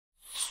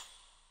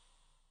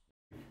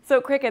So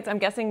crickets, I'm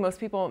guessing most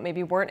people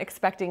maybe weren't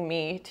expecting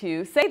me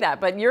to say that,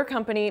 but your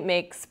company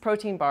makes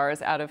protein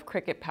bars out of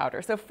cricket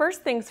powder. So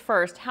first things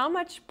first, how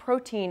much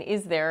protein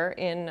is there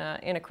in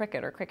a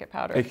cricket or cricket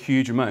powder? A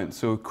huge amount.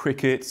 So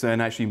crickets,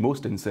 and actually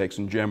most insects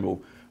in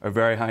general, are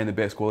very high in the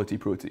best quality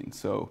protein.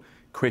 So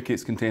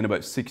crickets contain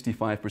about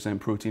 65%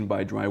 protein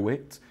by dry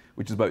weight,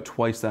 which is about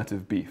twice that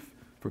of beef,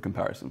 for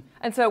comparison.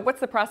 And so what's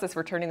the process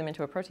for turning them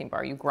into a protein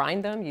bar? You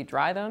grind them, you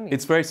dry them?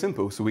 It's very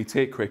simple. So we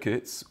take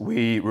crickets,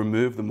 we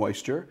remove the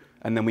moisture,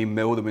 and then we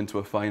mill them into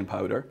a fine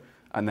powder.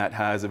 And that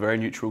has a very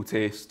neutral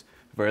taste,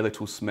 very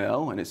little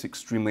smell, and it's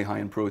extremely high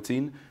in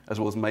protein, as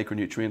well as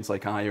micronutrients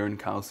like iron,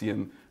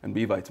 calcium, and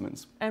B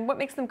vitamins. And what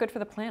makes them good for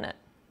the planet?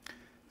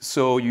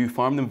 So you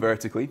farm them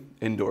vertically,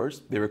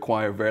 indoors. They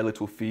require very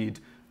little feed,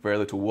 very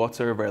little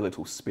water, very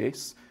little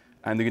space.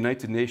 And the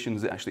United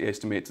Nations actually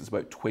estimates it's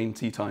about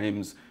 20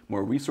 times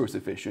more resource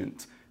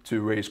efficient to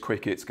raise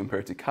crickets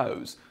compared to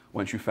cows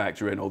once you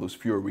factor in all those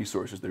fewer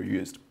resources that are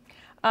used.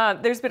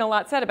 There's been a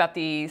lot said about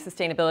the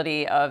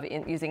sustainability of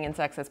using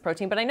insects as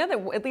protein, but I know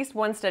that at least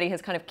one study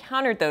has kind of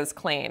countered those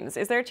claims.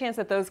 Is there a chance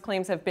that those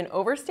claims have been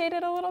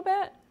overstated a little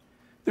bit?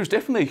 There's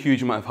definitely a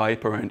huge amount of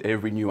hype around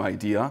every new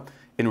idea.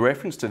 In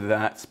reference to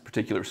that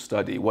particular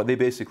study, what they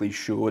basically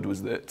showed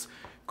was that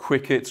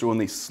crickets are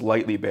only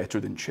slightly better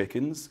than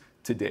chickens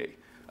today.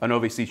 And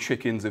obviously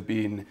chickens they've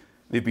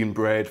been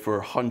bred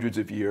for hundreds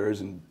of years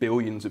and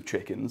billions of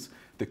chickens.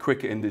 The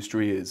cricket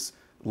industry is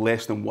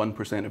less than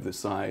 1% of the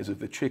size of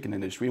the chicken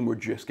industry, and we're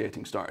just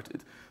getting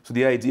started. So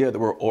the idea that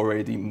we're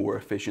already more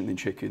efficient than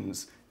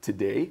chickens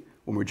today,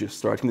 when we're just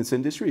starting this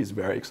industry, is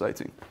very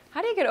exciting.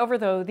 How do you get over,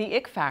 though, the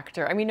ick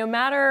factor? I mean, no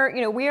matter,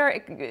 we are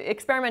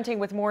experimenting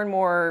with more and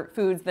more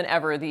foods than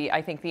ever,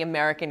 I think the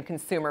American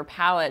consumer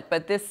palate,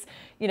 but this,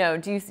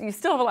 do you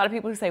still have a lot of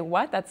people who say,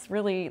 what? That's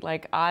really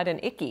like odd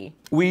and icky.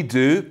 We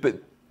do,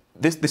 but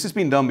this has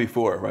been done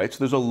before, right? So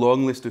there's a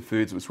long list of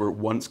foods which were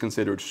once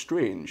considered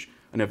strange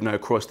and have now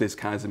crossed this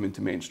chasm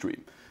into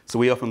mainstream. So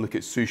we often look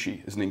at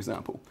sushi as an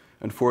example.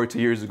 And 40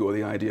 years ago,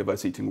 the idea of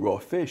us eating raw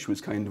fish was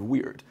kind of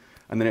weird.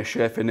 And then a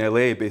chef in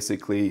LA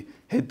basically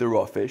hid the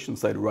raw fish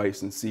inside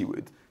rice and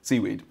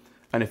seaweed,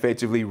 and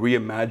effectively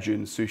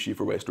reimagined sushi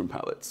for Western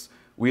palates.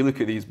 We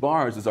look at these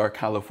bars as our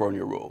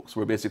California rolls.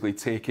 We're basically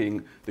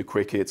taking the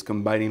crickets,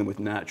 combining them with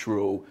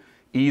natural,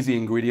 easy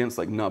ingredients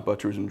like nut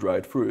butters and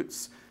dried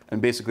fruits,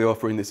 and basically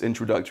offering this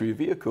introductory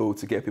vehicle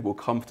to get people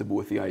comfortable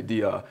with the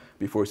idea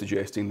before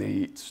suggesting they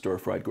eat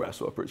stir-fried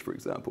grasshoppers, for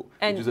example,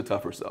 which is a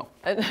tougher sell.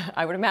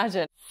 I would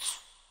imagine.